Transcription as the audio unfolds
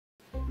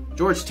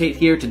George Tate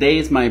here. Today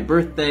is my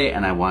birthday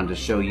and I wanted to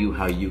show you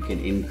how you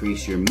can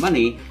increase your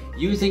money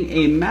using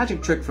a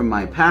magic trick from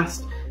my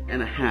past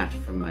and a hat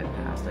from my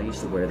past. I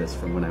used to wear this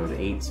from when I was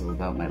 8, so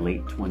about my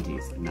late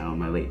 20s, and now in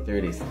my late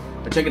 30s.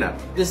 But check it out.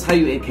 This is how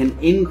you can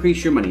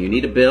increase your money. You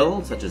need a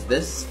bill, such as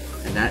this,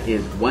 and that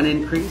is 1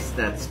 increase.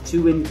 That's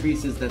 2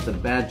 increases. That's a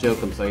bad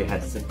joke. I'm sorry you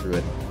had to sit through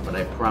it, but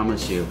I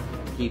promise you,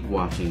 keep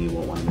watching. You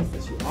won't want to miss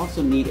this. You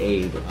also need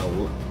a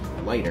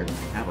lighter.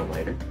 I have a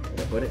lighter. Where did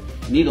I put it?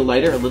 You need a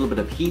lighter, a little bit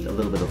of heat, a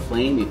little bit of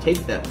flame. You take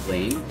that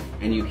flame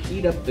and you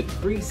heat up the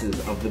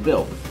creases of the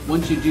bill.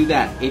 Once you do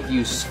that, if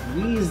you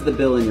squeeze the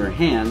bill in your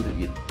hand,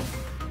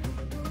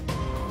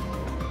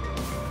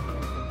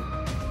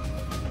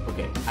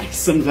 okay, I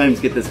sometimes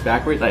get this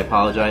backwards. I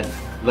apologize.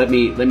 Let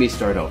me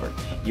start over.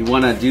 You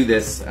want to do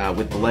this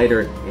with the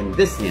lighter in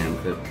this hand.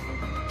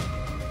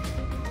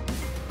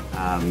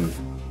 I'm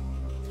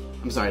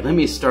sorry. Let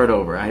me start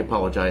over. I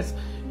apologize.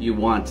 You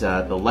want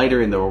the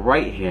lighter in the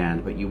right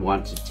hand, but you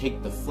want to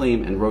take the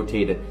flame and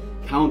rotate it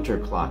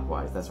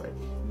counterclockwise. That's right.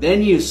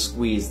 Then you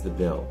squeeze the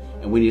bill.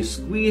 And when you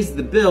squeeze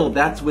the bill,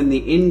 that's when the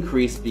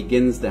increase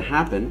begins to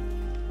happen.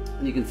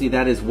 And you can see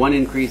that is 1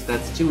 increase,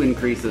 that's 2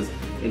 increases.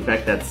 In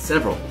fact, that's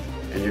several.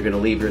 And you're going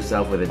to leave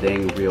yourself with a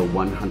dang real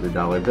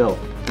 $100 bill.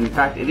 In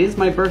fact, it is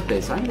my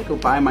birthday, so I'm going to go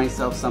buy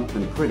myself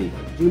something pretty.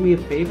 Do me a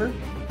favor?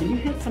 Can you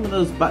hit some of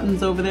those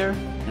buttons over there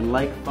and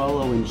like,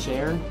 follow, and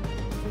share?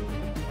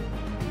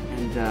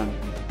 And,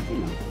 you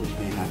know, wish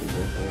me a happy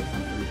birthday or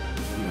something.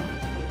 You know.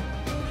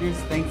 Cheers,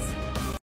 thanks.